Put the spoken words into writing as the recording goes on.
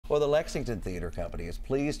Well, the Lexington Theater Company is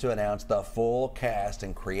pleased to announce the full cast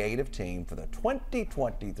and creative team for the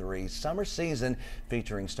 2023 summer season,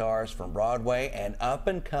 featuring stars from Broadway and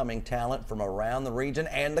up-and-coming talent from around the region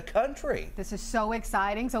and the country. This is so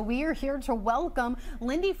exciting. So we are here to welcome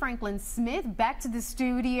Lindy Franklin-Smith back to the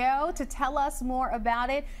studio to tell us more about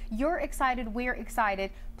it. You're excited, we're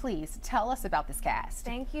excited. Please tell us about this cast.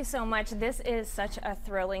 Thank you so much. This is such a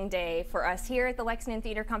thrilling day for us here at the Lexington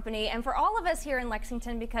Theater Company and for all of us here in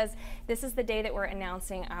Lexington, because this is the day that we're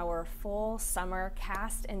announcing our full summer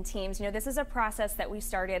cast and teams. You know, this is a process that we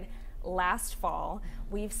started last fall.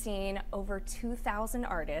 We've seen over 2,000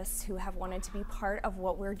 artists who have wanted to be part of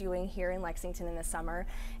what we're doing here in Lexington in the summer.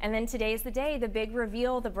 And then today is the day, the big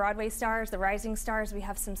reveal, the Broadway stars, the rising stars. We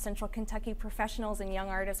have some Central Kentucky professionals and young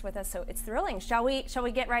artists with us, so it's thrilling. Shall we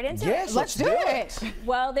get right into it? Yes, let's do it.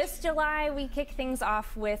 Well, this July we kick things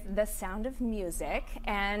off with The Sound of Music,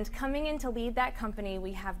 and coming in to lead that company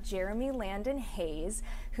we have Jeremy Landon Hayes,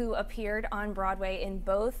 who appeared on Broadway in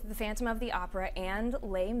both The Phantom of the Opera and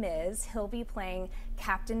Les Mis. He'll be playing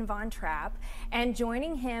Captain Von Trapp, and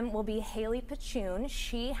joining him will be Haley Pachoon.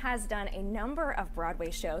 She has done a number of Broadway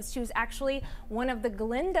shows. She was actually one of the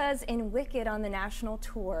Glindas in Wicked on the national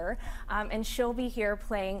tour, and she'll be here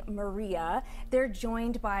playing Maria. They're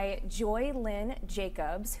joined by Joy Lynn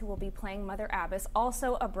Jacobs, who will be playing Mother Abbess,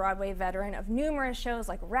 also a Broadway veteran of numerous shows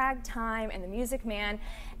like Ragtime and The Music Man.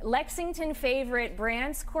 Lexington favorite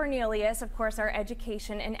Brance Cornelius, of course, our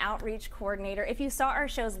education and outreach coordinator. If you saw our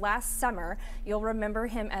shows last summer, you'll remember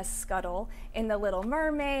him as Scuttle in The Little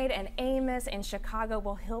Mermaid and Amos in Chicago.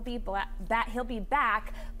 Well, he'll be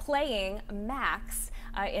back playing Max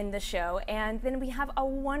in the show. And then we have a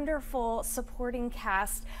wonderful supporting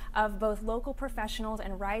cast of both local professionals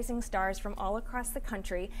and rising stars from all across the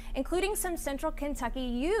country, including some Central Kentucky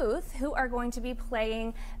youth who are going to be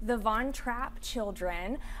playing the Von Trapp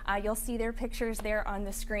children. You'll see their pictures there on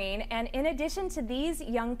the screen. And in addition to these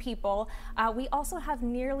young people, we also have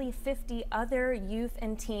nearly 50 other youth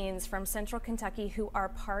and teens from Central Kentucky who are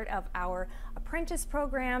part of our apprentice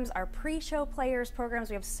programs, our pre-show players programs.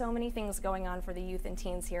 We have so many things going on for the youth and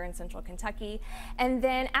teens here in Central Kentucky. And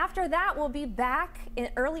then after that, we'll be back in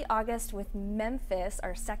early August with Memphis,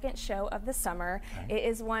 our second show of the summer. Okay. It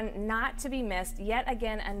is one not to be missed. Yet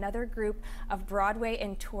again, another group of Broadway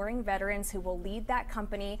and touring veterans who will lead that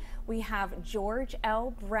company. We have George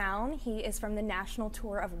L. Brown. He is from the national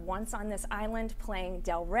tour of Once on This Island playing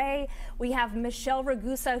Del Rey. We have Michelle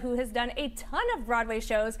Ragusa, who has done a ton of Broadway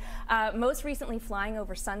shows, most recently Flying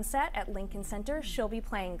Over Sunset at Lincoln Center. She'll be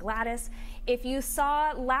playing Gladys. If you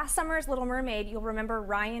saw last summer's Little Mermaid, you'll remember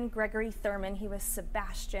Ryan Gregory Thurman. He was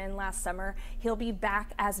Sebastian last summer. He'll be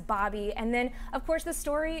back as Bobby. And then, of course, the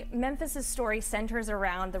story, Memphis's story, centers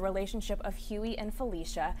around the relationship of Huey and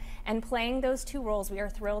Felicia. And playing those two roles, we are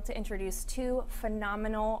thrilled to introduce two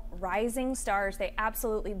phenomenal rising stars. They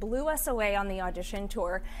absolutely blew us away on the audition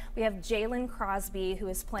tour. We have Jalen Crosby, who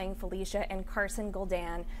is playing Felicia, and Carson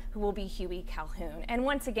Guldan, who will be Huey Calhoun. And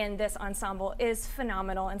once again, this ensemble is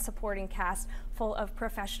phenomenal and supporting cast full of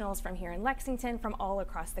professionals from here in Lexington, from all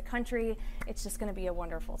across the country. It's just going to be a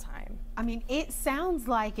wonderful time. I mean, it sounds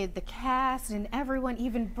like it, the cast and everyone,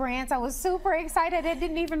 even Brance. I was super excited. I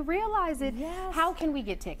didn't even realize it. Yes. How can we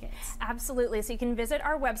get tickets? Absolutely. So you can visit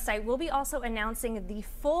our website. We'll be also announcing the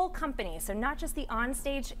full company. So not just the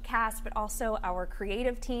onstage cast, but also our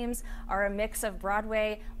creative teams are a mix of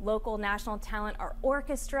Broadway, local, national talent, our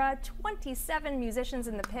orchestra, 27 musicians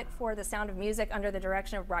in the pit for The Sound of Music under the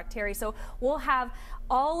direction of Brock Terry. So we'll have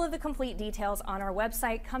all of the complete details on our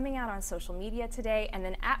website, coming out on social media today. And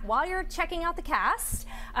then while you're checking out the cast,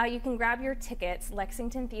 you can grab your tickets,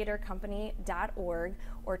 lexingtontheatercompany.org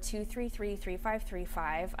or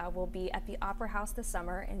 233-3535. We'll be at the Opera House this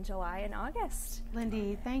summer in July and August.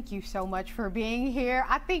 Lindy, thank you so much for being here.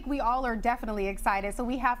 I think we all are definitely excited. So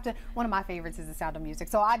we have to, one of my favorites is The Sound of Music.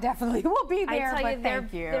 So I definitely will be there, I tell you,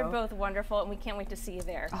 thank you. They're both wonderful, and we can't wait to see you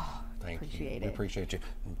there. Oh, Thank you. Appreciate it. We appreciate you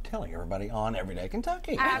telling everybody on Everyday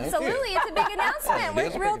Kentucky. Absolutely. It's a big announcement. We're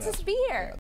thrilled to be here.